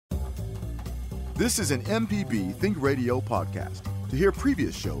This is an MPB Think Radio podcast. To hear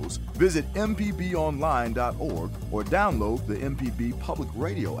previous shows, visit mpbonline.org or download the MPB Public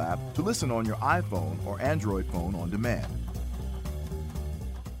Radio app to listen on your iPhone or Android phone on demand.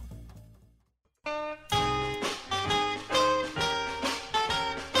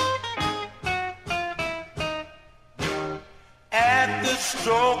 At the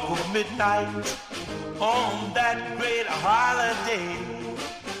stroke of midnight, on that great holiday,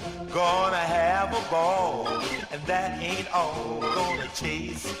 gonna have a ball, and that ain't all. Gonna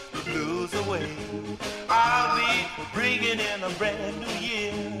chase the blues away. I'll be bringing in a brand new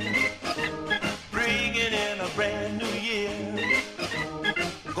year, bringing in a brand new year.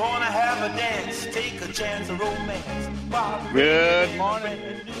 Gonna have a dance, take a chance of romance. Good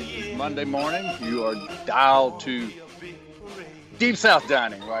morning. Monday morning, you are dialed to Deep South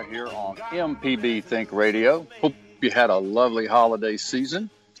Dining right here on MPB Think Radio. Hope you had a lovely holiday season.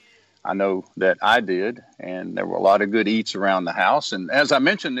 I know that I did, and there were a lot of good eats around the house. And as I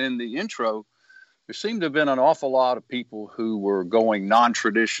mentioned in the intro, there seemed to have been an awful lot of people who were going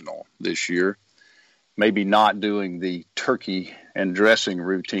non-traditional this year, maybe not doing the turkey and dressing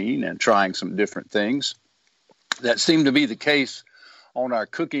routine and trying some different things. That seemed to be the case on our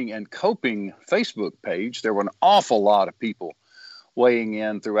Cooking and Coping Facebook page. There were an awful lot of people weighing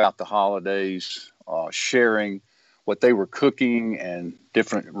in throughout the holidays, sharing what they were cooking and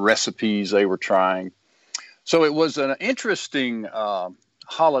different recipes they were trying. So it was an interesting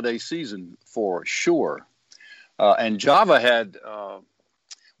holiday season for sure. And Java had,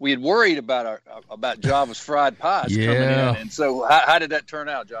 we had worried about Java's fried pies coming in. And so how did that turn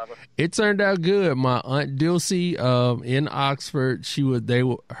out, Java? It turned out good. My Aunt Dilsey in Oxford,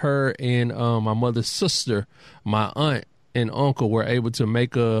 her and my mother's sister, my aunt, and uncle were able to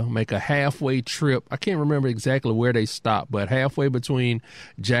make a halfway trip. I can't remember exactly where they stopped, but halfway between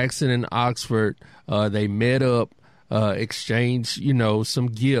Jackson and Oxford, they met up, exchanged, some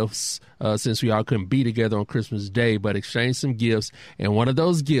gifts, since we all couldn't be together on Christmas Day, but exchanged some gifts. And one of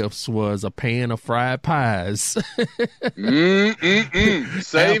those gifts was a pan of fried pies. Save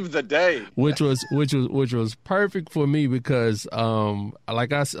the day. Which was perfect for me because,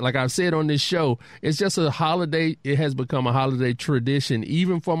 like I've said on this show, it's just a holiday. It has become a holiday tradition,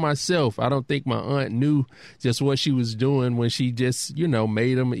 even for myself. I don't think my aunt knew just what she was doing when she just,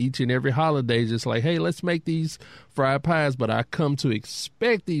 made them each and every holiday. Just like, hey, let's make these fried pies, but I come to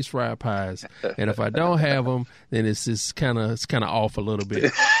expect these fried pies, and if I don't have them, then it's just kind of off a little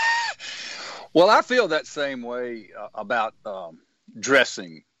bit. Well, I feel that same way about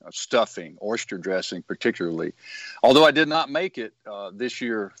dressing, stuffing, oyster dressing particularly. Although I did not make it this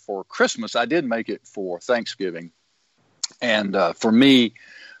year for Christmas, I did make it for Thanksgiving, and for me,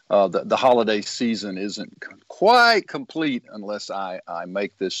 the holiday season isn't quite complete unless I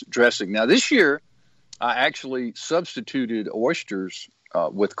make this dressing. Now, this year, I actually substituted oysters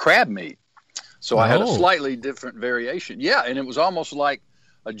with crab meat. So I had a slightly different variation. Yeah, and it was almost like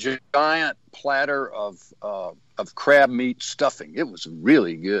a giant platter of crab meat stuffing. It was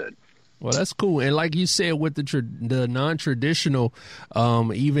really good. Well, that's cool. And like you said, with the non-traditional,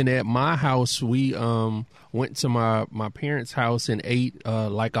 even at my house, we went to my parents' house and ate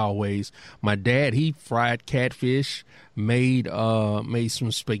like always. My dad, he fried catfish, made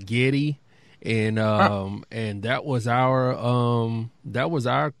some spaghetti. And that was our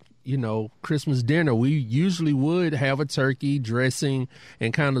Christmas dinner. We usually would have a turkey dressing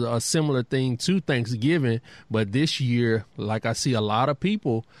and kind of a similar thing to Thanksgiving, but this year, like I see a lot of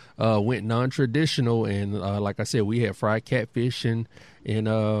people went non-traditional, and like I said, we had fried catfish and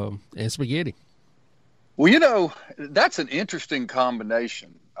spaghetti. Well, that's an interesting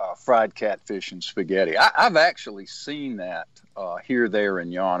combination. Fried catfish and spaghetti. I've actually seen that here, there,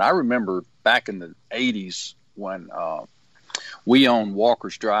 and yon. I remember back in the 80s when we owned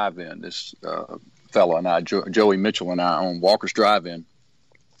Walker's Drive-In. This fellow and I, Joey Mitchell and I, owned Walker's Drive-In,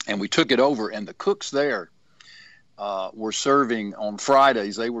 and we took it over, and the cooks there were serving on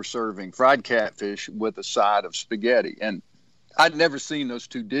Fridays. They were serving fried catfish with a side of spaghetti, and I'd never seen those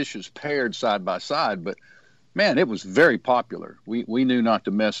two dishes paired side by side, but man, it was very popular. We knew not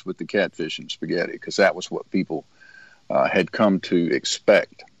to mess with the catfish and spaghetti because that was what people had come to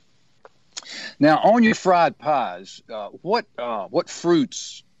expect. Now, on your fried pies, what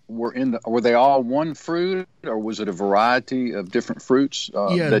fruits were they all one fruit, or was it a variety of different fruits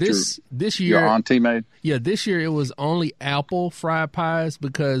this year your auntie made? Yeah, this year it was only apple fried pies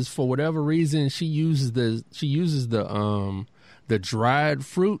because for whatever reason she uses the the dried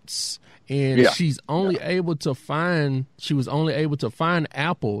fruits. And she was only able to find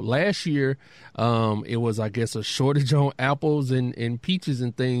apple. Last year, it was, I guess, a shortage on apples and peaches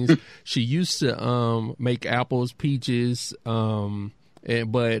and things. She used to make apples, peaches,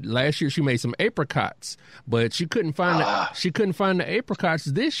 but last year she made some apricots, but she couldn't find the apricots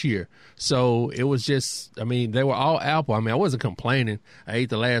this year. So it was just, I mean, they were all apple. I mean, I wasn't complaining. I ate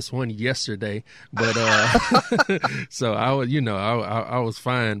the last one yesterday, but so I was, I was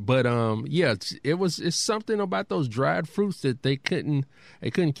fine. But it's something about those dried fruits that they couldn't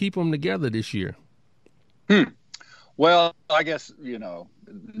keep them together this year. Well, I guess,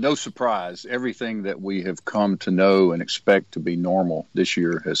 no surprise. Everything that we have come to know and expect to be normal this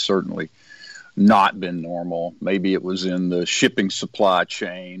year has certainly not been normal. Maybe it was in the shipping supply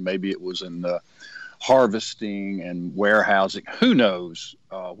chain. Maybe it was in the harvesting and warehousing. Who knows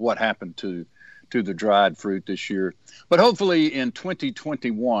what happened to the dried fruit this year. But hopefully in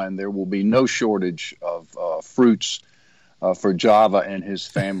 2021, there will be no shortage of fruits for Java and his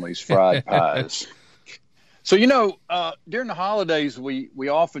family's fried pies. So, during the holidays, we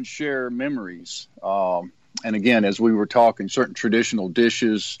often share memories. And again, as we were talking, certain traditional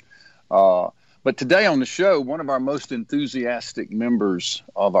dishes. But today on the show, one of our most enthusiastic members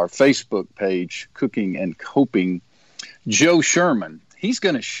of our Facebook page, Cooking and Coping, Joe Sherman, he's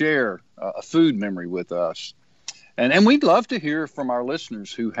going to share a food memory with us. And we'd love to hear from our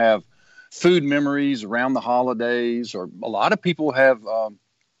listeners who have food memories around the holidays, or a lot of people have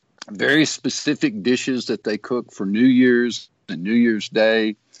very specific dishes that they cook for New Year's and New Year's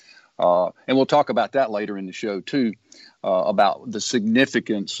Day. And we'll talk about that later in the show, too, about the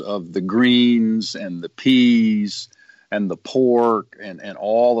significance of the greens and the peas and the pork and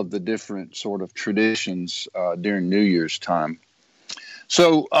all of the different sort of traditions during New Year's time.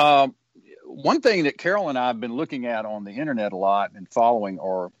 So one thing that Carol and I have been looking at on the Internet a lot and following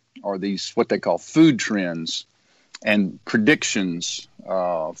are these what they call food trends and predictions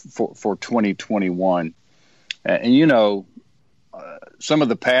for 2021. And, some of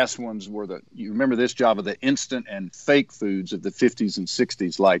the past ones were you remember this, Java, the instant and fake foods of the 50s and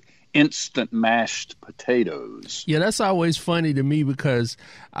 60s, like instant mashed potatoes. Yeah, that's always funny to me because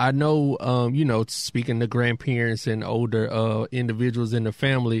I know, speaking to grandparents and older individuals in the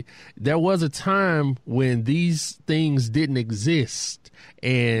family, there was a time when these things didn't exist.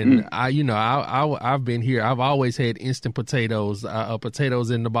 And I've been here. I've always had instant potatoes, potatoes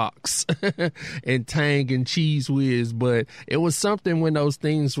in the box, and Tang and Cheese Whiz. But it was something when those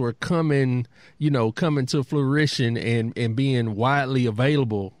things were coming to fruition and being widely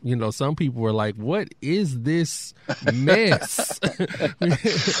available. Some people were like, "What is this mess?"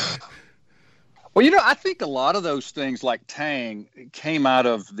 Well, I think a lot of those things like Tang came out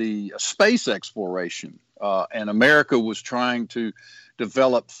of the space exploration, and America was trying to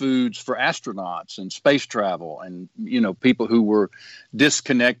develop foods for astronauts and space travel and, people who were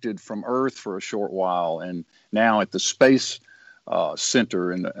disconnected from Earth for a short while and now at the space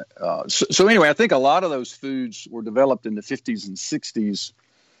center. And so anyway, I think a lot of those foods were developed in the 50s and 60s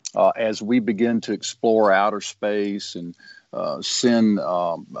as we begin to explore outer space and send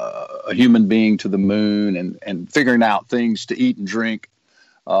a human being to the moon and figuring out things to eat and drink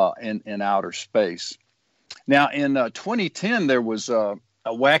in outer space. Now, in 2010, there was a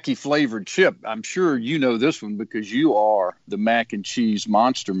wacky flavored chip. I'm sure you know this one because you are the mac and cheese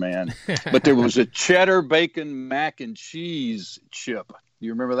monster man. But there was a cheddar bacon mac and cheese chip.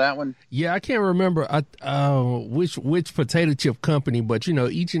 You remember that one? Yeah, I can't remember which potato chip company, but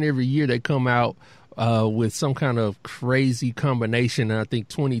each and every year they come out with some kind of crazy combination. And I think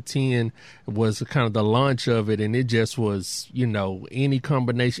 2010 was kind of the launch of it, and it just was, any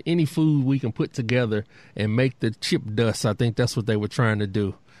combination, any food we can put together and make the chip dust. I think that's what they were trying to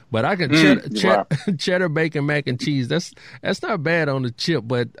do. But I can cheddar bacon mac and cheese. That's not bad on the chip.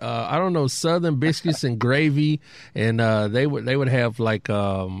 But I don't know, Southern biscuits and gravy, and they would have like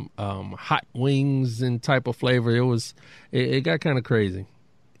hot wings and type of flavor. It got kind of crazy.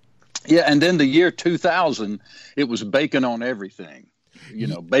 Yeah, and then the year 2000, it was bacon on everything.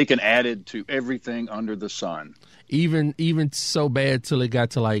 Bacon added to everything under the sun. Even so bad till it got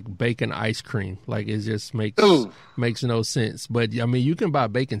to like bacon ice cream. Like it just makes no sense. But I mean, you can buy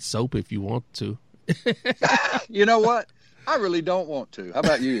bacon soap if you want to. You know what? I really don't want to. How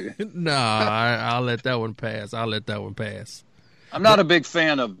about you? No, I'll let that one pass. I'm not a big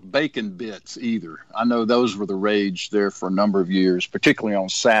fan of bacon bits either. I know those were the rage there for a number of years, particularly on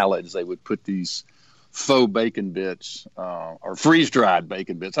salads. They would put these faux bacon bits or freeze-dried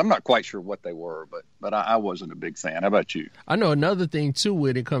bacon bits. I'm not quite sure what they were, but I wasn't a big fan. How about you? I know another thing, too,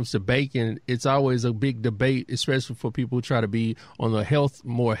 when it comes to bacon, it's always a big debate, especially for people who try to be on the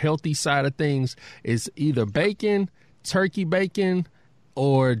more healthy side of things. It's either bacon, turkey bacon,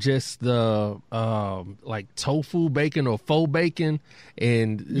 or just the like tofu bacon or faux bacon.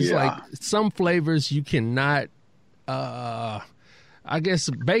 And it's like some flavors you cannot I guess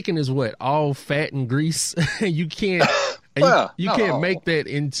bacon is what, all fat and grease. You can't you can't make that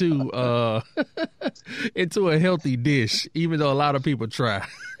into into a healthy dish, even though a lot of people try.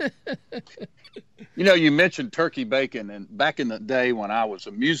 You know, you mentioned turkey bacon, and back in the day when I was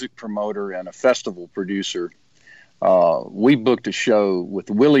a music promoter and a festival producer, we booked a show with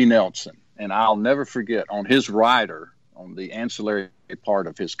Willie Nelson, and I'll never forget, on his rider, on the ancillary part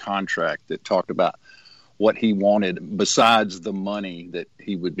of his contract that talked about what he wanted besides the money that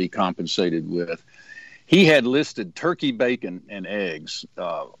he would be compensated with, he had listed turkey bacon and eggs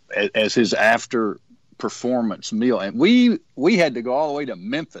as his after performance meal, and we had to go all the way to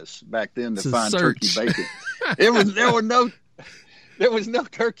Memphis back then to find turkey bacon. There was no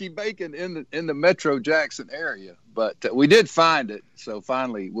turkey bacon in the Metro Jackson area, but we did find it. So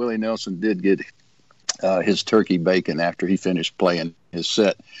finally, Willie Nelson did get his turkey bacon after he finished playing his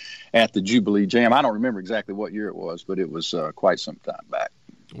set at the Jubilee Jam. I don't remember exactly what year it was, but it was quite some time back.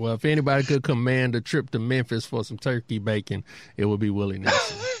 Well, if anybody could command a trip to Memphis for some turkey bacon, it would be Willie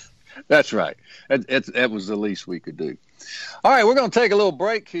Nelson. That's right. That was the least we could do. All right, we're going to take a little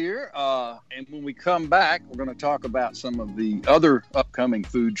break here. And when we come back, we're going to talk about some of the other upcoming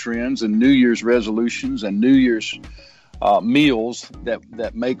food trends and New Year's resolutions and New Year's meals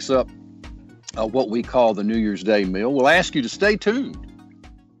that makes up what we call the New Year's Day meal. We'll ask you to stay tuned.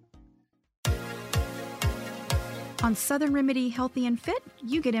 On Southern Remedy Healthy and Fit,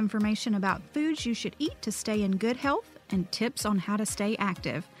 you get information about foods you should eat to stay in good health and tips on how to stay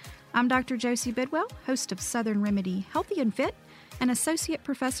active. I'm Dr. Josie Bidwell, host of Southern Remedy Healthy and Fit, and Associate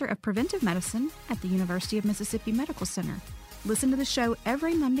Professor of Preventive Medicine at the University of Mississippi Medical Center. Listen to the show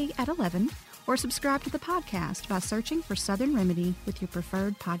every Monday at 11 or subscribe to the podcast by searching for Southern Remedy with your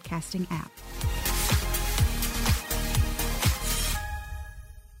preferred podcasting app.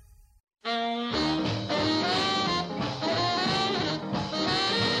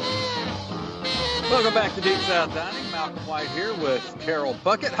 Welcome back to Deep South Dining. Malcolm White here with Carol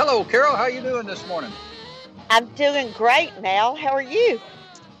Bucket. Hello, Carol. How are you doing this morning? I'm doing great, Mal. How are you?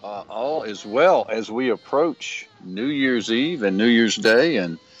 All is well as we approach New Year's Eve and New Year's Day,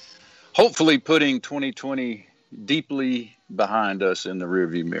 and hopefully putting 2020 deeply behind us in the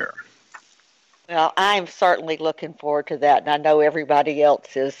rearview mirror. Well, I'm certainly looking forward to that, and I know everybody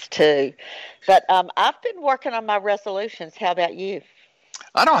else is too. But I've been working on my resolutions. How about you?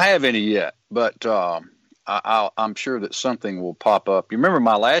 I don't have any yet, but I'm sure that something will pop up. You remember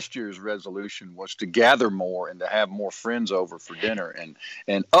my last year's resolution was to gather more and to have more friends over for dinner, and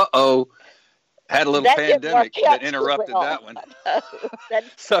had a little pandemic that interrupted that one.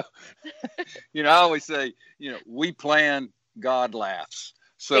 So, I always say, we plan, God laughs.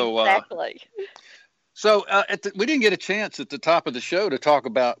 So exactly. We didn't get a chance at the top of the show to talk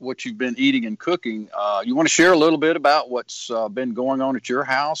about what you've been eating and cooking. You want to share a little bit about what's been going on at your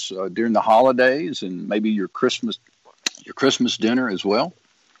house during the holidays and maybe your Christmas dinner as well?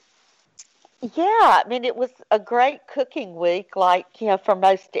 Yeah, I mean, it was a great cooking week, like, for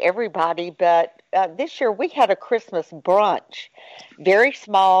most everybody. But this year we had a Christmas brunch, very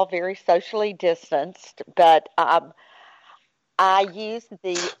small, very socially distanced, but I used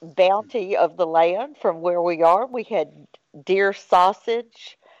the bounty of the land from where we are. We had deer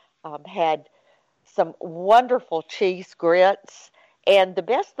sausage, had some wonderful cheese grits, and the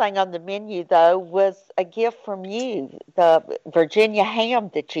best thing on the menu, though, was a gift from you, the Virginia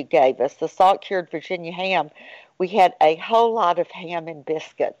ham that you gave us, the salt-cured Virginia ham. We had a whole lot of ham and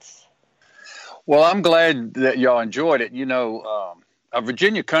biscuits. Well, I'm glad that y'all enjoyed it. A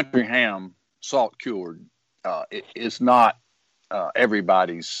Virginia country ham, salt-cured, is not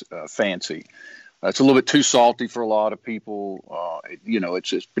everybody's fancy. It's a little bit too salty for a lot of people. It's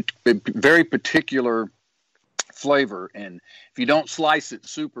just very particular flavor, and if you don't slice it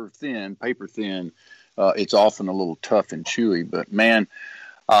super thin, paper thin, it's often a little tough and chewy. But man,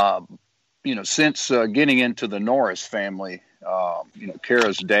 since getting into the Norris family,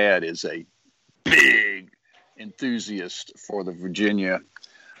 Kara's dad is a big enthusiast for the Virginia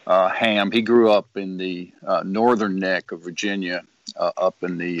ham. He grew up in the northern neck of Virginia, up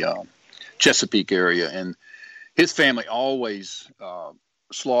in the Chesapeake area, and his family always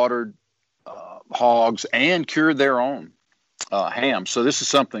slaughtered hogs and cured their own ham. So this is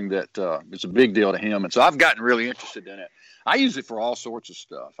something that is a big deal to him. And so I've gotten really interested in it. I use it for all sorts of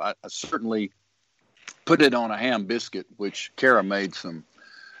stuff. I certainly put it on a ham biscuit, which Kara made some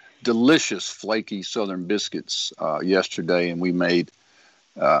delicious flaky Southern biscuits yesterday, and we made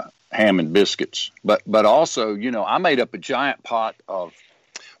ham and biscuits. But also, I made up a giant pot of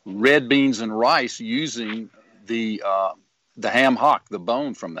red beans and rice using the ham hock, the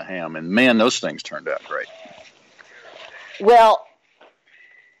bone from the ham, and man, those things turned out great. Well,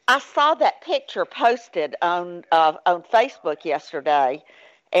 I saw that picture posted on Facebook yesterday,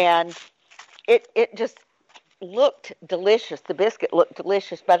 and it just looked delicious. The biscuit looked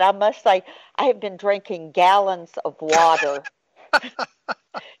delicious, but I must say I have been drinking gallons of water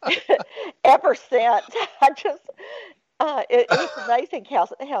ever since. It was amazing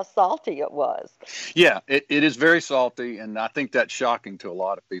how salty it was. Yeah, it is very salty, and I think that's shocking to a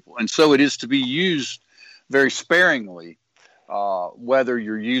lot of people. And so it is to be used very sparingly, whether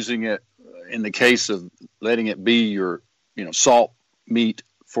you're using it in the case of letting it be your salt meat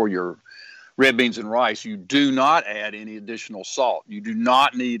for your red beans and rice. You do not add any additional salt. You do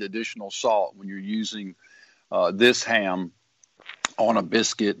not need additional salt when you're using this ham on a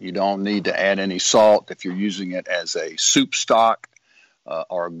biscuit. You don't need to add any salt if you're using it as a soup stock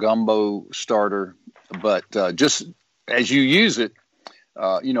or a gumbo starter. But just as you use it,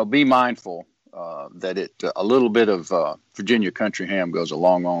 be mindful that a little bit of Virginia country ham goes a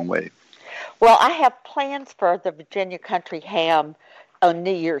long, long way. Well, I have plans for the Virginia country ham on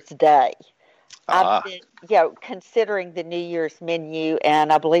New Year's Day. I've been, considering the New Year's menu,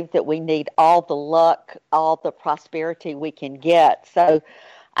 and I believe that we need all the luck, all the prosperity we can get. So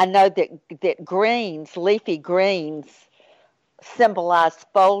I know that greens, leafy greens, symbolize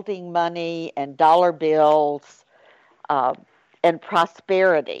folding money and dollar bills and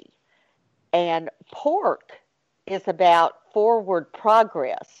prosperity. And pork is about forward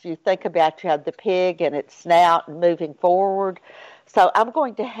progress. You think about you have the pig and its snout and moving forward. So I'm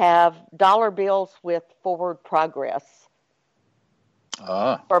going to have dollar bills with forward progress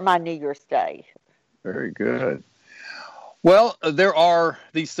for my New Year's Day. Very good. Well, there are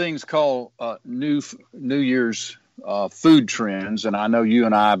these things called New Year's food trends, and I know you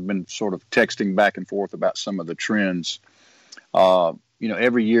and I have been sort of texting back and forth about some of the trends.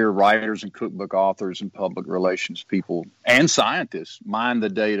 Every year, writers and cookbook authors and public relations people and scientists mine the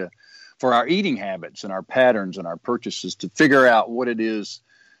data for our eating habits and our patterns and our purchases to figure out what it is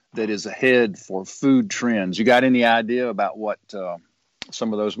that is ahead for food trends. You got any idea about what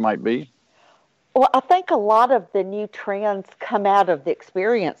some of those might be? Well, I think a lot of the new trends come out of the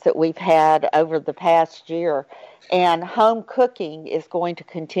experience that we've had over the past year, and home cooking is going to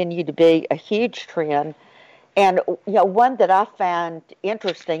continue to be a huge trend. And one that I find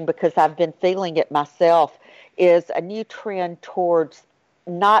interesting because I've been feeling it myself is a new trend towards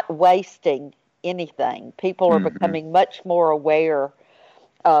not wasting anything. People are becoming much more aware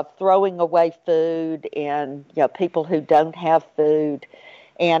of throwing away food and people who don't have food.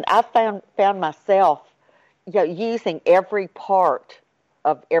 And I found myself using every part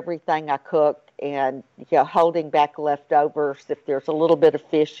of everything I cook and holding back leftovers. If there's a little bit of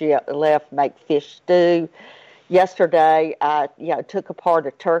fish left, make fish stew. Yesterday, I took apart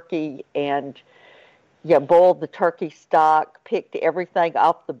a turkey and boiled the turkey stock, picked everything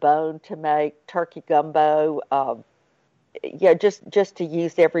off the bone to make turkey gumbo. Just to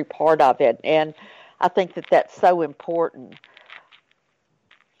use every part of it, and I think that that's so important.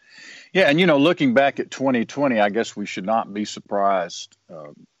 Yeah, and looking back at 2020, I guess we should not be surprised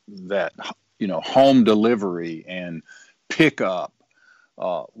that home delivery and pickup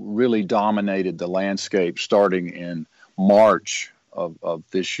really dominated the landscape starting in March of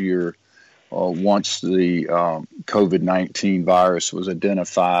this year. Once the COVID-19 virus was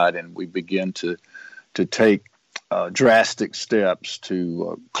identified and we began to take drastic steps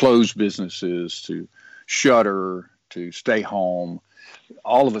to close businesses, to shutter, to stay home,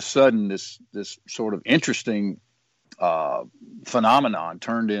 all of a sudden this sort of interesting phenomenon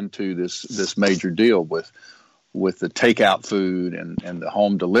turned into this major deal with the takeout food and the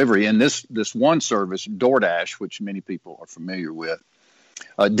home delivery. And this one service, DoorDash, which many people are familiar with,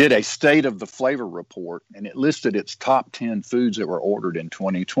 did a State of the Flavor report, and it listed its top 10 foods that were ordered in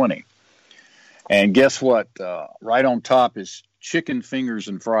 2020. And guess what? Right on top is chicken fingers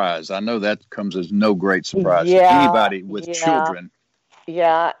and fries. I know that comes as no great surprise to anybody with children.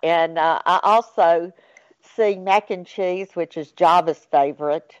 Yeah, and I also see mac and cheese, which is Java's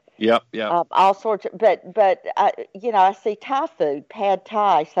favorite. Yep. All sorts of, but I see Thai food, pad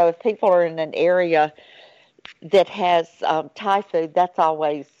Thai. So if people are in an area that has Thai food, that's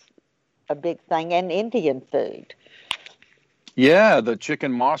always a big thing, and Indian food. Yeah, the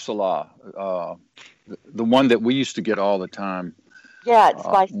chicken marsala, the one that we used to get all the time. Yeah, at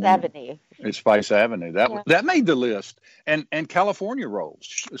Spice Avenue. At Spice Avenue. Yeah. That made the list. And California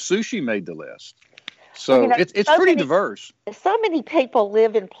rolls. Sushi made the list. So Well, it's pretty diverse. So many people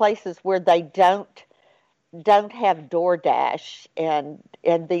live in places where they don't have DoorDash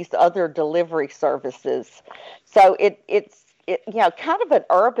and these other delivery services. So it's kind of an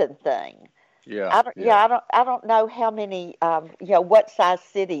urban thing. Yeah. I don't know how many what size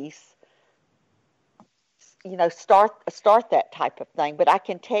cities start that type of thing, but I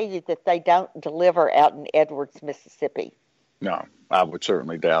can tell you that they don't deliver out in Edwards, Mississippi. No, I would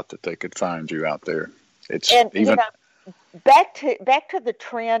certainly doubt that they could find you out there. Back to the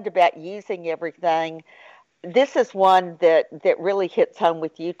trend about using everything. This is one that really hits home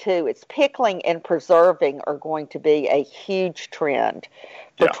with you too. It's pickling and preserving are going to be a huge trend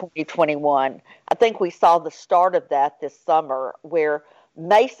for 2021. I think we saw the start of that this summer, where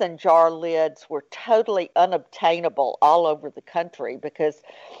mason jar lids were totally unobtainable all over the country because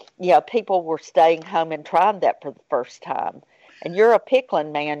people were staying home and trying that for the first time. And you're a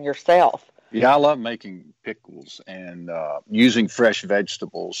pickling man yourself. Yeah, I love making pickles and using fresh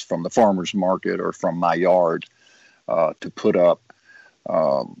vegetables from the farmer's market or from my yard to put up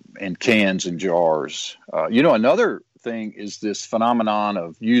in cans and jars. Another thing is this phenomenon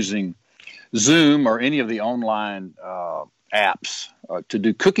of using Zoom or any of the online apps to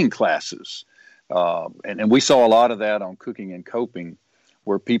do cooking classes. And we saw a lot of that on Cooking and Coping,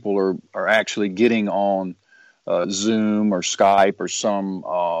 where people are actually getting on Zoom or Skype or some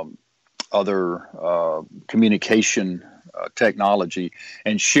other communication technology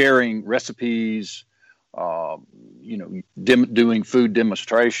and sharing recipes, doing food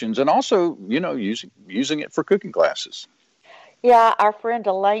demonstrations, and also, using it for cooking classes. Yeah, our friend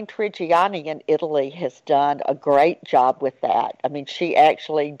Elaine Trigiani in Italy has done a great job with that. I mean, she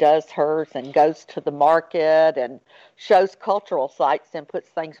actually does hers and goes to the market and shows cultural sites and puts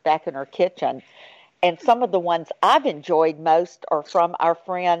things back in her kitchen. And some of the ones I've enjoyed most are from our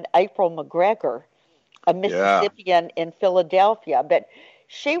friend April McGregor, a Mississippian in Philadelphia. But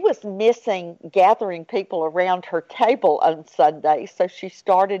she was missing gathering people around her table on Sunday, so she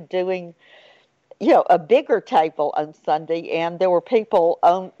started doing a bigger table on Sunday, and there were people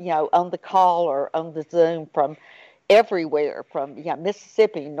on the call or on the Zoom from everywhere, from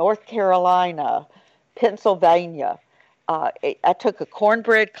Mississippi, North Carolina, Pennsylvania. I took a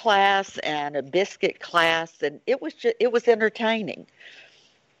cornbread class and a biscuit class, and it was entertaining.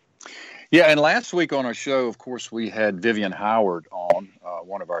 Yeah, and last week on our show, of course, we had Vivian Howard on,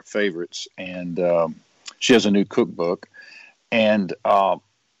 one of our favorites, and she has a new cookbook, and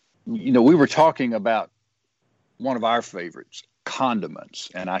we were talking about one of our favorites, condiments.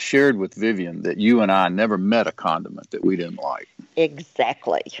 And I shared with Vivian that you and I never met a condiment that we didn't like.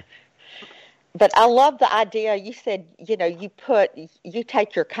 Exactly. But I love the idea. You said, you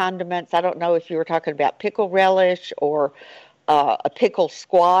take your condiments. I don't know if you were talking about pickle relish or a pickle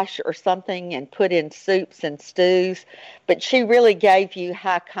squash or something and put in soups and stews. But she really gave you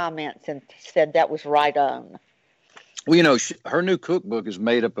high comments and said that was right on. Well, her new cookbook is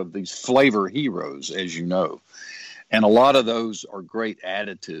made up of these flavor heroes, as you know, and a lot of those are great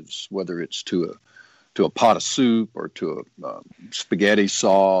additives, whether it's to a pot of soup or to a spaghetti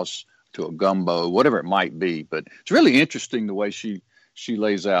sauce, to a gumbo, whatever it might be. But it's really interesting the way she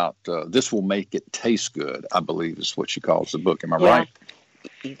lays out. This will make it taste good, I believe, is what she calls the book. Am I right?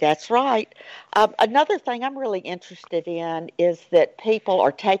 That's right. Another thing I'm really interested in is that people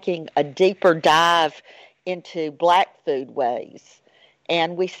are taking a deeper dive into Black foodways.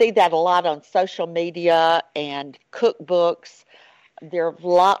 And we see that a lot on social media and cookbooks. There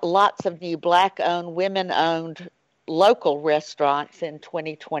are lots of new Black-owned, women-owned local restaurants in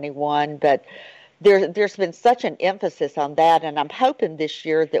 2021, but there's been such an emphasis on that, and I'm hoping this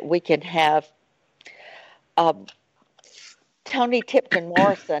year that we can have Tony Tipton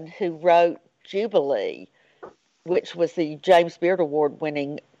Morrison, who wrote Jubilee, which was the James Beard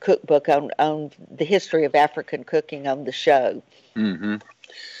Award-winning cookbook on the history of African cooking, on the show. Mm-hmm.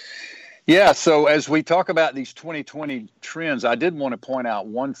 Yeah, so as we talk about these 2020 trends, I did want to point out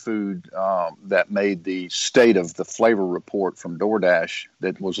one food that made the State of the Flavor report from DoorDash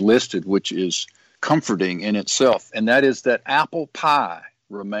that was listed, which is comforting in itself, and that is that apple pie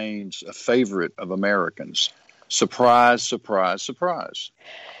remains a favorite of Americans. Surprise, surprise, surprise.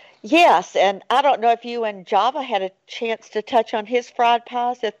 Yes, and I don't know if you and Java had a chance to touch on his fried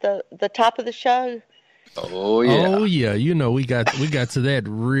pies at the top of the show. Oh yeah. Oh yeah. You know, we got to that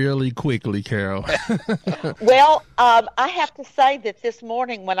really quickly, Carol. Well, I have to say that this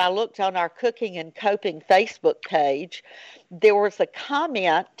morning when I looked on our Cooking and Coping Facebook page, there was a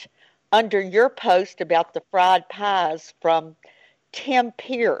comment under your post about the fried pies from Tim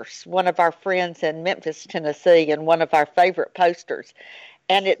Pierce, one of our friends in Memphis, Tennessee, and one of our favorite posters.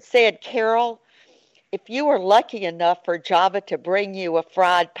 And it said, Carol, if you were lucky enough for Java to bring you a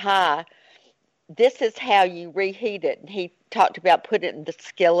fried pie, this is how you reheat it. And he talked about putting it in the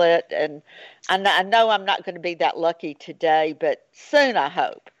skillet. And I know I'm not going to be that lucky today, but soon, I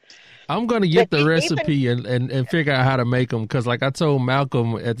hope. I'm going to get the recipe and figure out how to make them, because like I told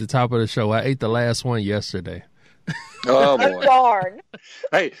Malcolm at the top of the show, I ate the last one yesterday. Oh, boy. Oh, darn.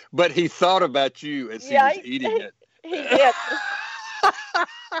 Hey, but he thought about you as he was eating it. He did.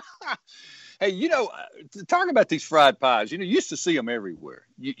 Hey, you know, talking about these fried pies, you know, you used to see them everywhere.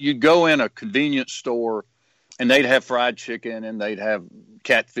 You'd go in a convenience store and they'd have fried chicken and they'd have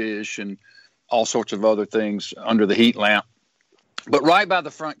catfish and all sorts of other things under the heat lamp. But right by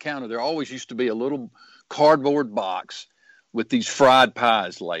the front counter, there always used to be a little cardboard box with these fried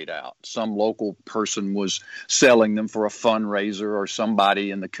pies laid out. Some local person was selling them for a fundraiser, or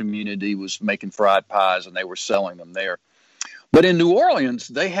somebody in the community was making fried pies and they were selling them there. But in New Orleans,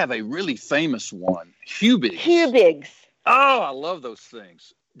 they have a really famous one, Hubig's. Hubig's. Oh, I love those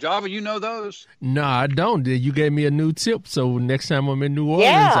things. Java, you know those? No, I don't. You gave me a new tip, so next time I'm in New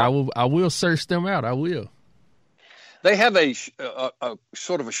Orleans, I will search them out. I will. They have a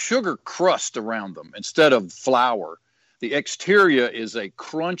sort of a sugar crust around them instead of flour. The exterior is a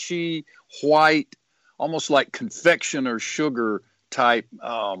crunchy, white, almost like confectioner sugar type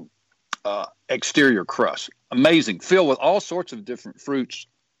exterior crust. Amazing, filled with all sorts of different fruits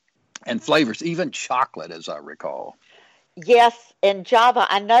and flavors, even chocolate, as I recall. Yes, and Java,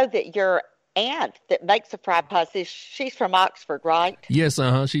 I know that your aunt that makes the fried pies, she's from Oxford, right? Yes,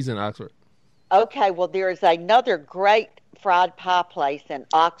 she's in Oxford. Okay, well, there is another great fried pie place in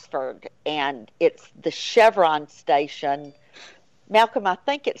Oxford, and it's the Chevron station. Malcolm, I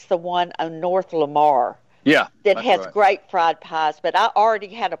think it's the one on North Lamar. Yeah, that has right. Great fried pies, but I already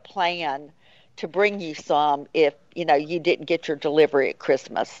had a plan to bring you some if, you know, you didn't get your delivery at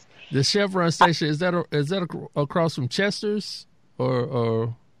Christmas. The Chevron station, is that across from Chester's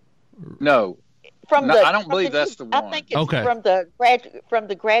or No. I don't believe that's the one. I think it's from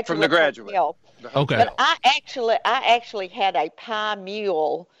the graduate Hotel. Okay. But I actually had a pie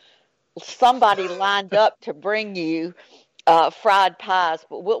mule. Somebody lined up to bring you fried pies,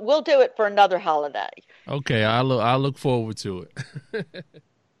 but we'll do it for another holiday. Okay, I look forward to it.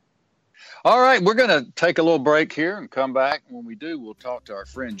 All right, we're going to take a little break here and come back. When we do, we'll talk to our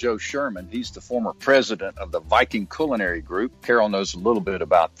friend Joe Sherman. He's the former president of the Viking Culinary Group. Carol knows a little bit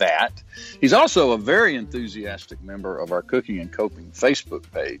about that. He's also a very enthusiastic member of our Cooking and Coping Facebook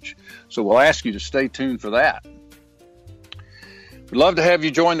page. So we'll ask you to stay tuned for that. We'd love to have you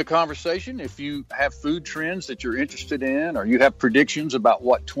join the conversation. If you have food trends that you're interested in, or you have predictions about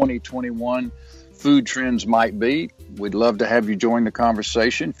what 2021 food trends might be, we'd love to have you join the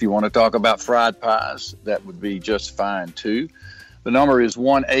conversation. If you want to talk about fried pies, that would be just fine too. The number is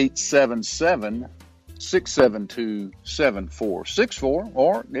 1-877-672-7464,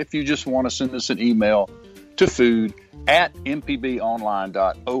 or if you just want to send us an email to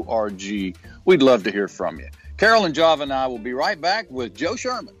food@mpbonline.org, we'd love to hear from you. Carol and Java and I will be right back with Joe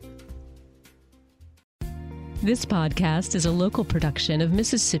Sherman. This podcast is a local production of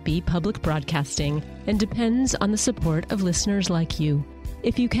Mississippi Public Broadcasting and depends on the support of listeners like you.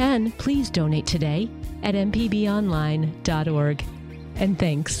 If you can, please donate today at mpbonline.org. And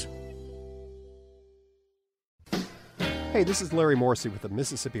thanks. Hey, this is Larry Morrissey with the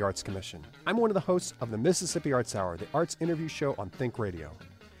Mississippi Arts Commission. I'm one of the hosts of the Mississippi Arts Hour, the arts interview show on Think Radio.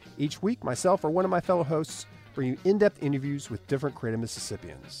 Each week, myself or one of my fellow hosts bring you in-depth interviews with different creative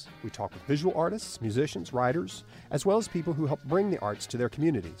Mississippians. We talk with visual artists, musicians, writers, as well as people who help bring the arts to their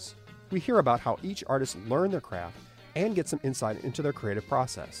communities. We hear about how each artist learned their craft and get some insight into their creative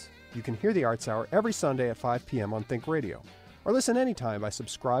process. You can hear the Arts Hour every Sunday at 5 p.m. on Think Radio, or listen anytime by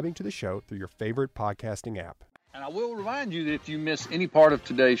subscribing to the show through your favorite podcasting app. And I will remind you that if you miss any part of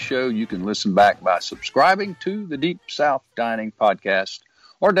today's show, you can listen back by subscribing to the Deep South Dining Podcast,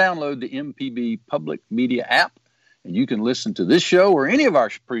 or download the MPB Public Media app, and you can listen to this show or any of our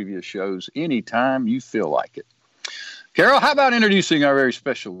previous shows anytime you feel like it. Carol, how about introducing our very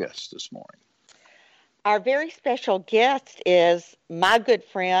special guest this morning? Our very special guest is my good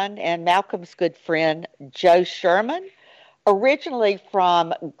friend and Malcolm's good friend, Joe Sherman, originally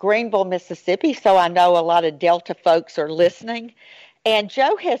from Greenville, Mississippi, so I know a lot of Delta folks are listening. And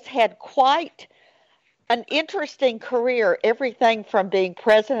Joe has had quite an interesting career, everything from being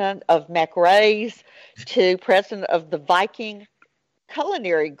president of McRae's to president of the Viking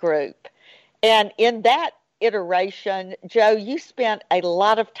Culinary Group. And in that iteration, Joe, you spent a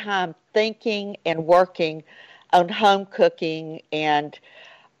lot of time thinking and working on home cooking and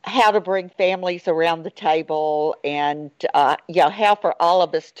how to bring families around the table, and how for all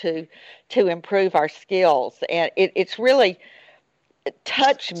of us to improve our skills. And it's really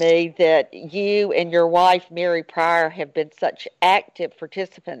touched me that you and your wife, Mary Pryor, have been such active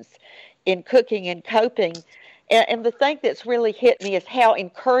participants in cooking and coping. And the thing that's really hit me is how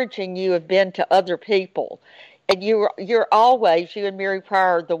encouraging you have been to other people. And you're always, you and Mary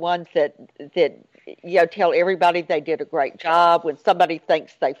Pryor are the ones that tell everybody they did a great job when somebody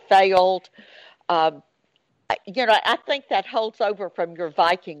thinks they failed. I think that holds over from your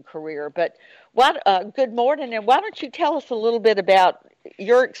Viking career. But good morning, and why don't you tell us a little bit about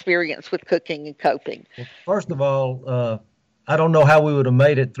your experience with cooking and coping? Well, first of all, I don't know how we would have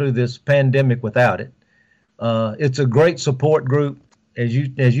made it through this pandemic without it. It's a great support group, as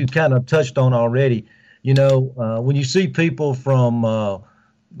you kind of touched on already. When you see people from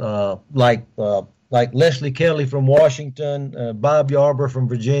like Leslie Kelly from Washington, Bob Yarber from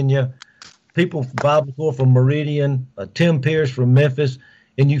Virginia, Bob McClure from Meridian, Tim Pierce from Memphis,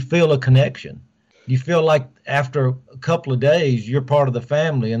 and you feel a connection. You feel like after a couple of days, you're part of the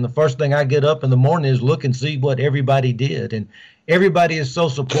family. And the first thing I get up in the morning is look and see what everybody did. And everybody is so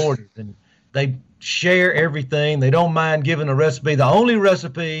supportive, and they share everything. They don't mind giving a recipe. The only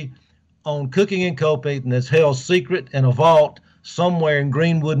recipe on cooking and coping that's held secret in a vault somewhere in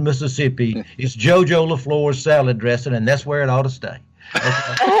Greenwood, Mississippi is JoJo LaFleur's salad dressing, and that's where it ought to stay.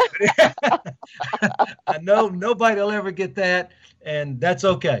 Okay. I know nobody will ever get that, and that's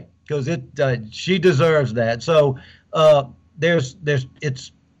okay, because she deserves that. So it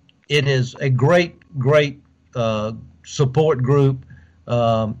is a great support group,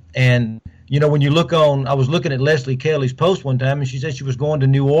 and when you look on, I was looking at Leslie Kelly's post one time, and she said she was going to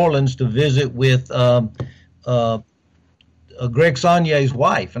New Orleans to visit with Greg Saunier's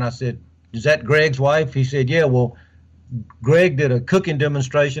wife. And I said, is that Greg's wife? He said, yeah, well, Greg did a cooking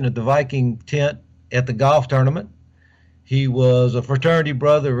demonstration at the Viking tent at the golf tournament. He was a fraternity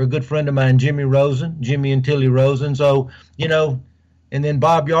brother of a good friend of mine, Jimmy and Tilly Rosen. So, and then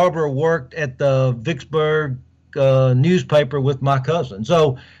Bob Yarber worked at the Vicksburg newspaper with my cousin.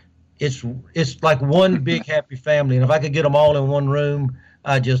 So it's like one big happy family. And if I could get them all in one room,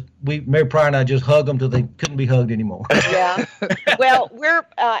 Mary Pryor and I just hug them till they couldn't be hugged anymore. Yeah. Well, we're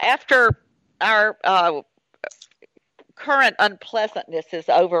after our current unpleasantness is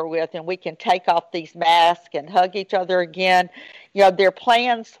over with, and we can take off these masks and hug each other again. There are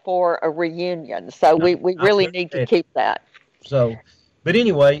plans for a reunion, so we really need to keep that. So, but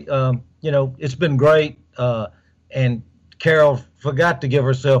anyway, it's been great, and Carol forgot to give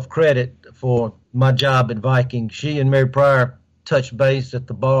herself credit for my job at Viking. She and Mary Pryor touched base at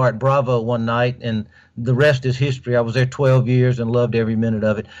the bar at Bravo one night, and the rest is history. I was there 12 years and loved every minute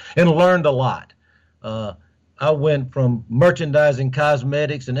of it and learned a lot. I went from merchandising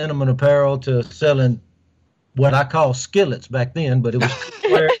cosmetics and intimate apparel to selling what I call skillets back then, but it was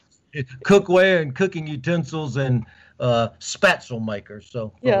cookware and cooking utensils and spatzel makers,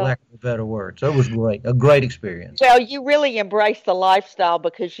 so for lack of a better word. So it was a great experience. Well, you really embrace the lifestyle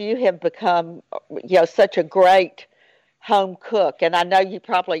because you have become, such a great home cook. And I know you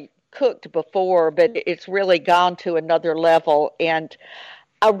probably cooked before, but it's really gone to another level. And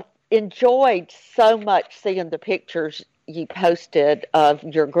I enjoyed so much seeing the pictures you posted of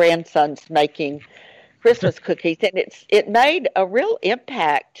your grandsons making Christmas cookies, and it made a real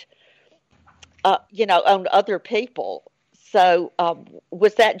impact, on other people. So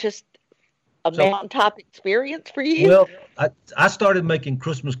was that just a mountaintop experience for you? Well, I started making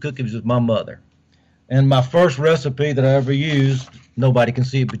Christmas cookies with my mother. And my first recipe that I ever used, nobody can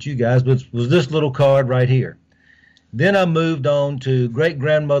see it but you guys, was this little card right here. Then I moved on to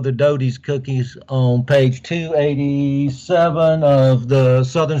great-grandmother Dodie's cookies on page 287 of the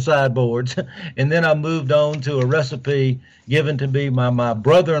Southern Sideboards. And then I moved on to a recipe given to me by my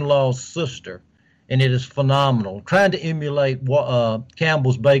brother-in-law's sister. And it is phenomenal. Trying to emulate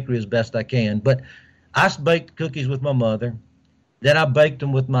Campbell's Bakery as best I can. But I baked cookies with my mother. Then I baked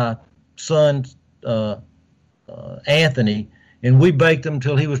them with my son, Anthony. And we baked them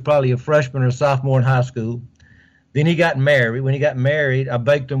until he was probably a freshman or a sophomore in high school. Then he got married. When he got married, I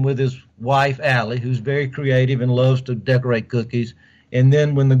baked him with his wife, Allie, who's very creative and loves to decorate cookies. And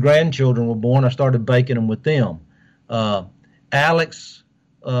then when the grandchildren were born, I started baking them with them. Alex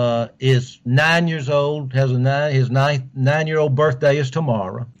is 9 years old, his 9-year-old birthday is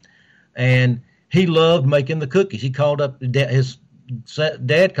tomorrow. And he loved making the cookies. He called up his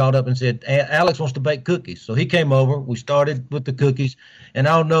dad called up and said, Alex wants to bake cookies. So he came over. We started with the cookies. And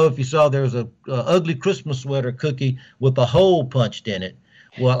I don't know if you saw, there was a ugly Christmas sweater cookie with a hole punched in it.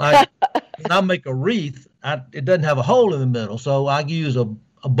 Well, when I make a wreath, it doesn't have a hole in the middle. So I use a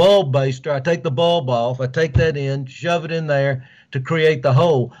bulb baster. I take the bulb off. I take that in, shove it in there to create the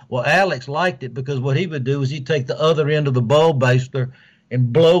hole. Well, Alex liked it because what he would do is he'd take the other end of the bulb baster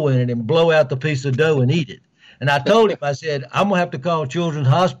and blow in it and blow out the piece of dough and eat it. And I told him, I said, I'm going to have to call Children's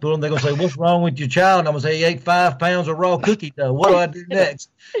Hospital, and they're going to say, what's wrong with your child? And I'm going to say, he ate 5 pounds of raw cookie dough. What do I do next?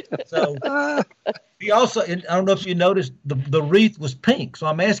 So he also, I don't know if you noticed, the wreath was pink. So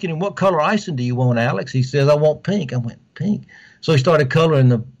I'm asking him, what color icing do you want, Alex? He says, I want pink. I went, pink? So he started coloring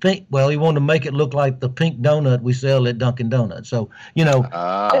the pink. Well, he wanted to make it look like the pink donut we sell at Dunkin' Donuts. So, you know.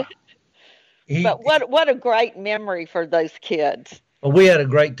 But what a great memory for those kids. Well, we had a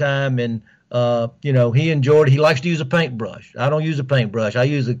great time, and you know, he enjoyed it. He likes to use a paintbrush. I don't use a paintbrush. I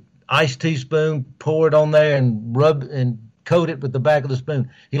use an iced teaspoon, pour it on there, and rub and coat it with the back of the spoon.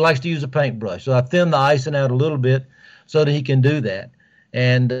 He likes to use a paintbrush. So I thin the icing out a little bit so that he can do that.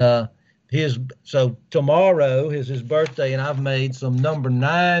 And so tomorrow is his birthday, and I've made some number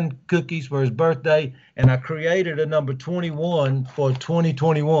 9 cookies for his birthday, and I created a number 21 for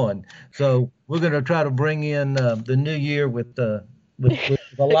 2021. So we're going to try to bring in the new year with a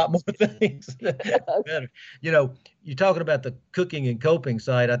lot more things. Better. You know, you're talking about the cooking and coping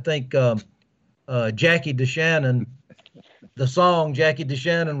side. I think Jackie DeShannon, the song Jackie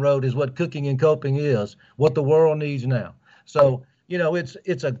DeShannon wrote is what cooking and coping is, what the world needs now. So, you know, it's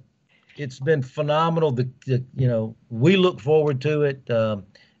been phenomenal. You know, we look forward to it.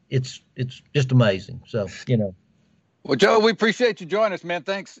 It's just amazing. So, you know. Well, Joe, we appreciate you joining us, man.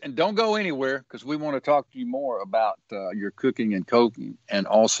 Thanks. And don't go anywhere, because we want to talk to you more about your cooking and cooking and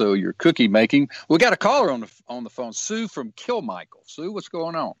also your cookie making. We got a caller on the phone, Sue from Kilmichael. Sue, what's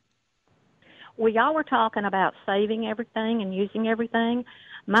going on? Well, y'all were talking about saving everything and using everything.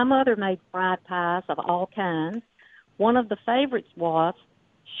 My mother made fried pies of all kinds. One of the favorites was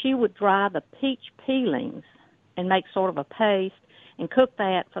she would dry the peach peelings and make sort of a paste and cook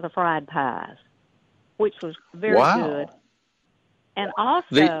that for the fried pies, which was very good. And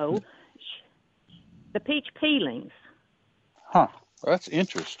also, the peach peelings. Huh, that's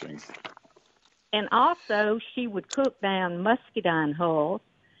interesting. And also, she would cook down muscadine hulls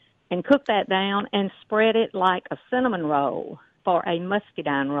and cook that down and spread it like a cinnamon roll for a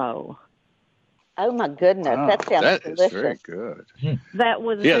muscadine roll. Oh, my goodness. That sounds delicious. That is very good. That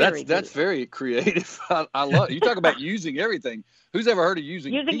was very good. That's very creative. I love it. You talk about using everything. Who's ever heard of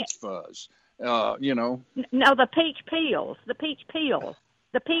using peach fuzz? You know. No, the peach peels. The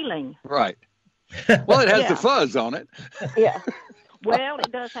peeling. Right. Well, it has the fuzz on it. Yeah. Well,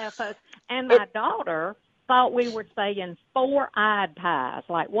 it does have fuzz. And my daughter thought we were saying 4-eyed pies,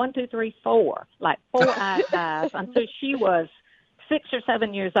 like 1, 2, 3, 4, like 4-eyed pies until she was 6 or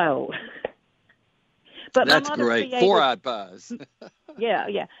 7 years old. But that's great. 4-eyed pies.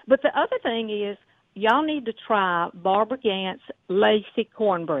 Yeah. But the other thing is, y'all need to try Barbara Gant's Lacy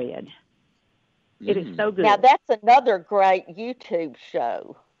Cornbread. It is so good. Now, that's another great YouTube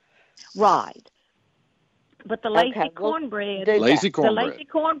show. Right. But the Lacy Cornbread, the Lacy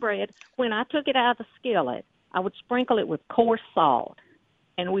Cornbread, when I took it out of the skillet, I would sprinkle it with coarse salt.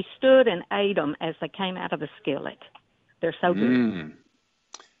 And we stood and ate them as they came out of the skillet. They're so good.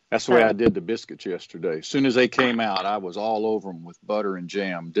 That's the way I did the biscuits yesterday. As soon as they came out, I was all over them with butter and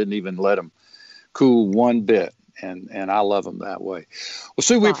jam. Didn't even let them cool one bit. And I love them that way. Well,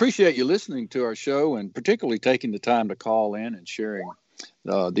 Sue, we appreciate you listening to our show and particularly taking the time to call in and sharing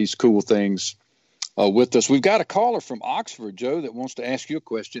these cool things with us. We've got a caller from Oxford, Joe, that wants to ask you a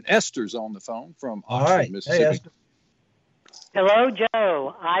question. Esther's on the phone from Oxford, Mississippi. Hey, Esther. Hello,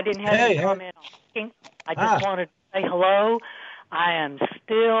 Joe. I didn't have any comment on asking. I just wanted to say hello. I am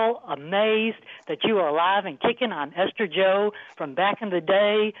still amazed that you are alive and kicking. I'm Esther Joe from back in the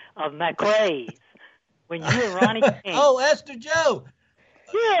day of McRae's when you and Ronnie King. Oh, Esther Joe.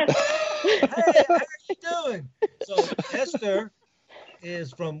 Yes. Hey, how are you doing? So Esther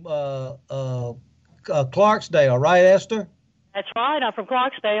is from Clarksdale, right, Esther? That's right. I'm from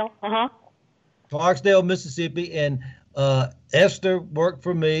Clarksdale. Clarksdale, Mississippi, and Esther worked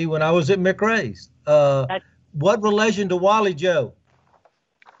for me when I was at McRae's. What relation to Wally Joe?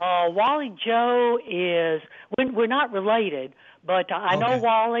 Wally Joe is, we're not related, but I know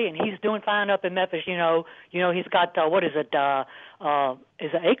Wally, and he's doing fine up in Memphis. You know, he's got, what is it,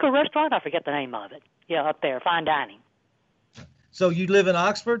 is it Acre Restaurant? I forget the name of it. Yeah, up there, fine dining. So you live in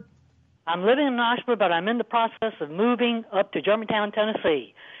Oxford? I'm living in Knoxville, but I'm in the process of moving up to Germantown,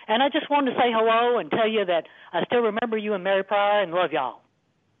 Tennessee. And I just wanted to say hello and tell you that I still remember you and Mary Pryor and love y'all.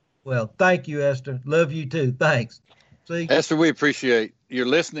 Well, thank you, Esther. Love you too. Thanks. See? Esther, we appreciate you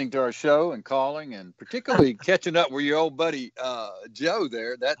listening to our show and calling, and particularly catching up with your old buddy Joe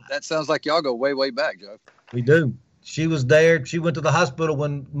there. That sounds like y'all go way, way back, Joe. We do. She was there. She went to the hospital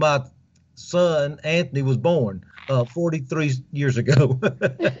when my son, Anthony, was born 43 years ago.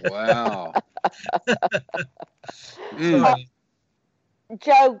 Wow.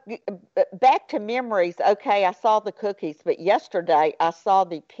 Joe, back to memories. Okay, I saw the cookies, but yesterday I saw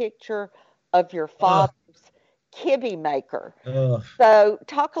the picture of your father's kibbe maker. So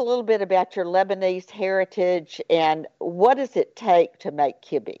talk a little bit about your Lebanese heritage and what does it take to make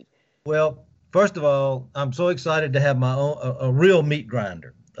kibbe? Well, first of all, I'm so excited to have my own a real meat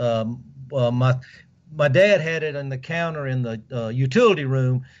grinder. My dad had it on the counter in the utility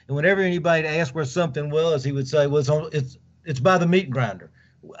room, and whenever anybody asked where something was, he would say, "Well, it's by the meat grinder."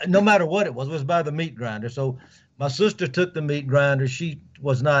 No matter what it was by the meat grinder. So my sister took the meat grinder. She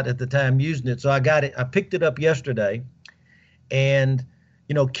was not at the time using it, so I got it. I picked it up yesterday, and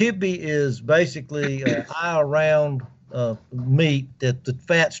kibbe is basically eye-around meat that the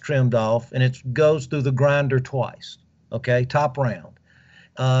fat's trimmed off, and it goes through the grinder twice. Okay, top round.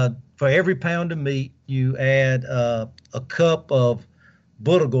 For every pound of meat, you add a cup of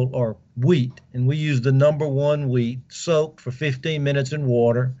burgle or wheat, and we use the number 1 wheat, soaked for 15 minutes in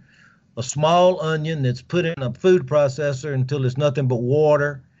water, a small onion that's put in a food processor until it's nothing but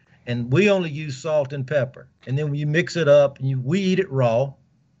water, and we only use salt and pepper. And then you mix it up, and we eat it raw.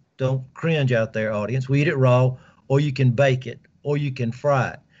 Don't cringe out there, audience. We eat it raw, or you can bake it, or you can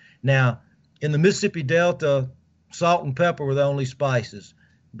fry it. Now, in the Mississippi Delta, salt and pepper were the only spices,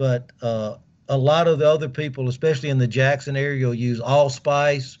 but a lot of the other people, especially in the Jackson area, will use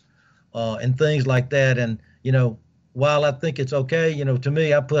allspice and things like that. And while I think it's okay, to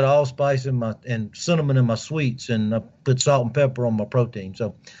me, I put allspice and cinnamon in my sweets, and I put salt and pepper on my protein.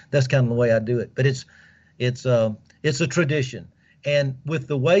 So that's kind of the way I do it. But it's a tradition. And with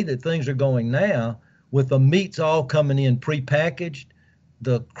the way that things are going now, with the meats all coming in prepackaged,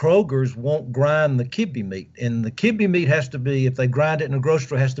 the Krogers won't grind the kibbe meat. And the kibbe meat has to be, if they grind it in a grocery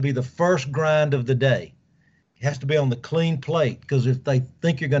store, has to be the first grind of the day. It has to be on the clean plate, because if they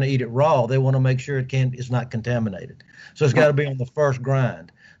think you're going to eat it raw, they want to make sure it's not contaminated. So it's got to be on the first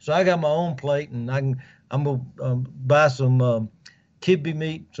grind. So I got my own plate, and I'm going to buy some kibbe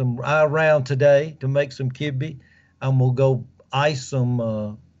meat, some eye-round today to make some kibbe. I'm going to go ice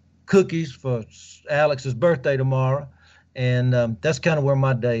some cookies for Alex's birthday tomorrow. And that's kind of where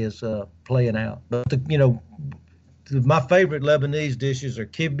my day is playing out. But, my favorite Lebanese dishes are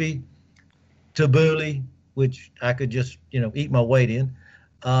kibbe, tabbouleh, which I could just, eat my weight in,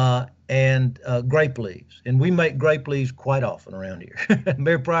 and grape leaves. And we make grape leaves quite often around here.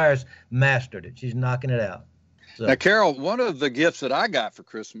 Mary Pryor's mastered it. She's knocking it out. So. Now, Carol, one of the gifts that I got for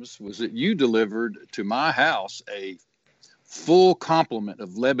Christmas was that you delivered to my house a full complement of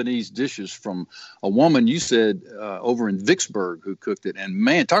Lebanese dishes from a woman you said over in Vicksburg who cooked it. And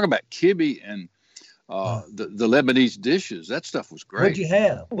man, talk about kibbe and the Lebanese dishes. That stuff was great. What'd you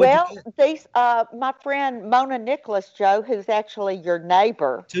have? These my friend Mona Nicholas, Joe, who's actually your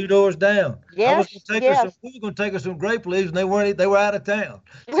neighbor, 2 doors down. Yes, we were going to take her some grape leaves, and they were out of town.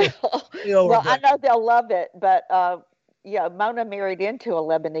 Well, I know they'll love it, but Mona married into a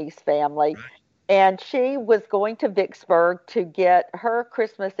Lebanese family. Right. And she was going to Vicksburg to get her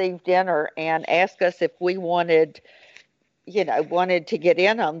Christmas Eve dinner and asked us if we wanted to get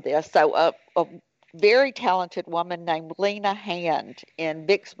in on this. So a very talented woman named Lena Hand in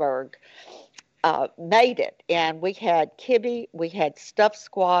Vicksburg made it. And we had kibbe, we had stuffed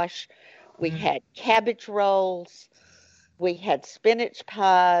squash, we had cabbage rolls, we had spinach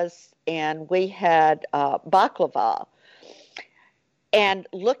pies, and we had baklava. And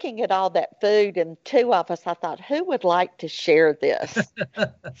looking at all that food and 2 of us, I thought, who would like to share this?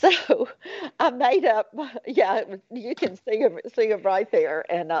 So I made up, you can see it right there.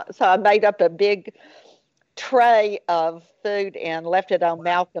 And so I made up a big tray of food and left it on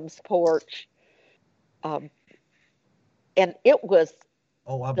Malcolm's porch. And it was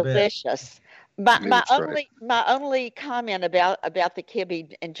delicious. Bet. My only comment about the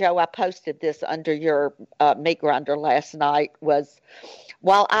kibbe, and Joe, I posted this under your meat grinder last night, was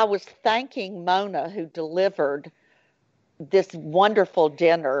while I was thanking Mona, who delivered this wonderful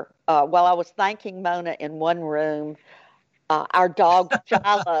dinner, while I was thanking Mona in one room, our dog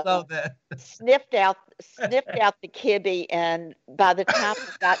Jala sniffed out the kibbe, and by the time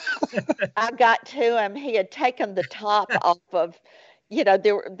I got to him, he had taken the top off of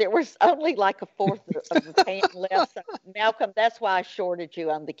there was only like a fourth of the pan left. So, Malcolm, that's why I shorted you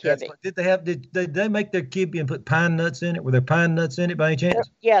on the kibbe. Did they make their kibbe and put pine nuts in it? Were there pine nuts in it by any chance?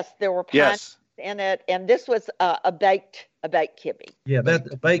 Yes, there were pine nuts in it, and this was a baked kibbe. Yeah,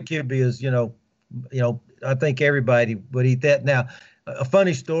 a baked kibbe is I think everybody would eat that. Now, a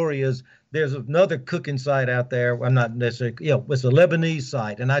funny story is there's another cooking site out there. I'm not necessarily, it's a Lebanese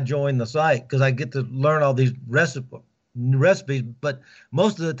site, and I joined the site because I get to learn all these recipes, but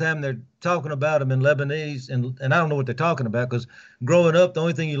most of the time they're talking about them in Lebanese, and I don't know what they're talking about because growing up, the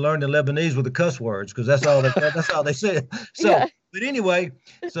only thing you learned in Lebanese were the cuss words because that's all they said. So, But anyway,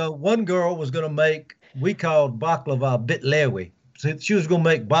 so one girl was going to make, we called baklava bitlewi. So she was going to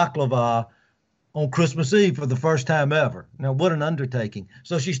make baklava on Christmas Eve for the first time ever. Now, what an undertaking.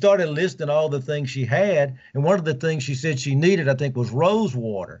 So she started listing all the things she had, and one of the things she said she needed, I think, was rose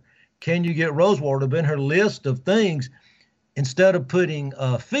water. Can you get rose water? In her list of things, instead of putting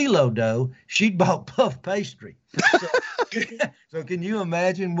phyllo dough, she'd bought puff pastry. So can you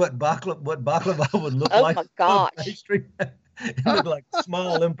imagine what baklava would look like? Oh, my gosh. Puff pastry? It looked like a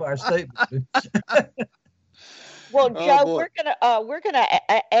small Empire State Building. Well, Joe, we're gonna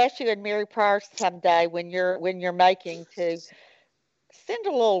ask you and Mary Pryor someday when you're making to send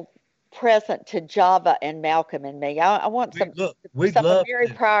a little present to Java and Malcolm and me. I want some of Mary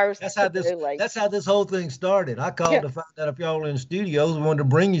Pryor's. That's how this whole thing started. I called to find out if y'all were in studios. We wanted to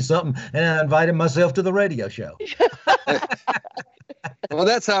bring you something, and I invited myself to the radio show. Well,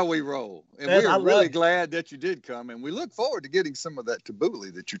 that's how we roll. And we're really glad that you did come, and we look forward to getting some of that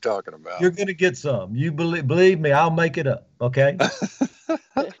tabbouleh that you're talking about. You're going to get some. You believe me, I'll make it up, okay?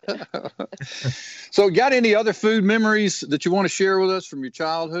 So got any other food memories that you want to share with us from your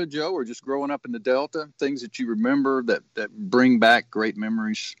childhood, Joe, or just growing up in the Delta? Things that you remember that bring back great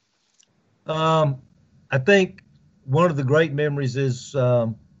memories? I think one of the great memories is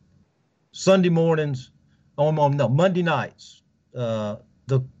Sunday mornings, Monday nights.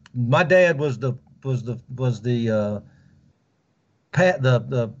 My dad was the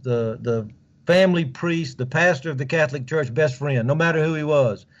family priest, the pastor of the Catholic Church, best friend, no matter who he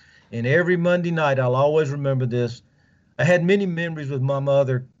was. And every Monday night, I'll always remember this. I had many memories with my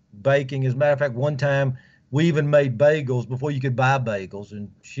mother baking. As a matter of fact, one time we even made bagels before you could buy bagels,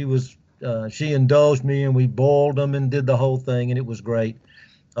 and she indulged me, and we boiled them and did the whole thing, and it was great.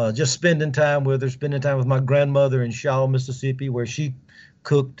 Just spending time with her, spending time with my grandmother in Shaw, Mississippi, where she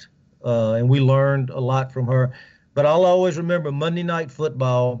cooked, and we learned a lot from her. But I'll always remember Monday night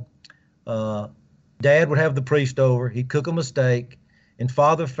football. Dad would have the priest over. He'd cook them a steak, and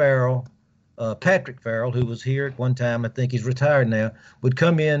Father Farrell, Patrick Farrell, who was here at one time, I think he's retired now, would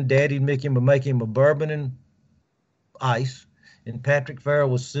come in. Daddy'd make him a bourbon and ice, and Patrick Farrell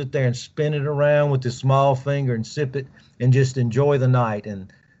would sit there and spin it around with his small finger and sip it and just enjoy the night.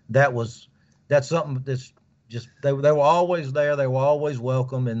 And that's something that's just, they were always there. They were always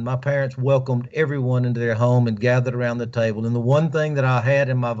welcome. And my parents welcomed everyone into their home and gathered around the table. And the one thing that I had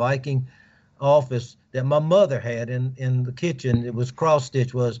in my Viking office that my mother had in the kitchen, it was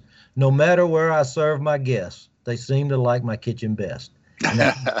cross-stitch, was no matter where I serve my guests, they seem to like my kitchen best.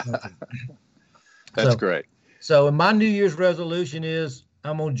 That's great. So my New Year's resolution is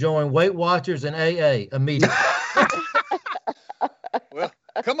I'm going to join Weight Watchers and AA immediately. Well,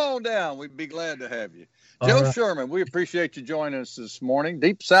 come on down. We'd be glad to have you. Joe Sherman, we appreciate you joining us this morning.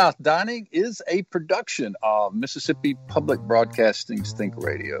 Deep South Dining is a production of Mississippi Public Broadcasting's Think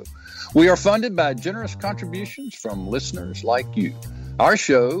Radio. We are funded by generous contributions from listeners like you. Our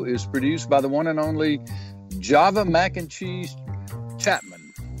show is produced by the one and only Java Mac and Cheese Chapman.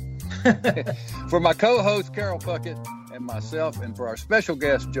 For my co-host, Carol Puckett, and myself, and for our special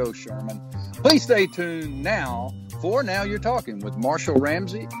guest, Joe Sherman, please stay tuned now for Now You're Talking with Marshall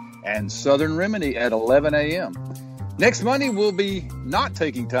Ramsey and Southern Remedy at 11 a.m. Next Monday, we'll be not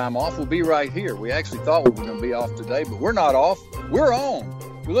taking time off. We'll be right here. We actually thought we were going to be off today, but we're not off. We're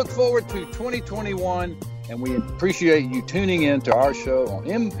on. We look forward to 2021, and we appreciate you tuning in to our show on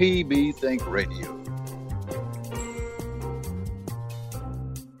MPB Think Radio.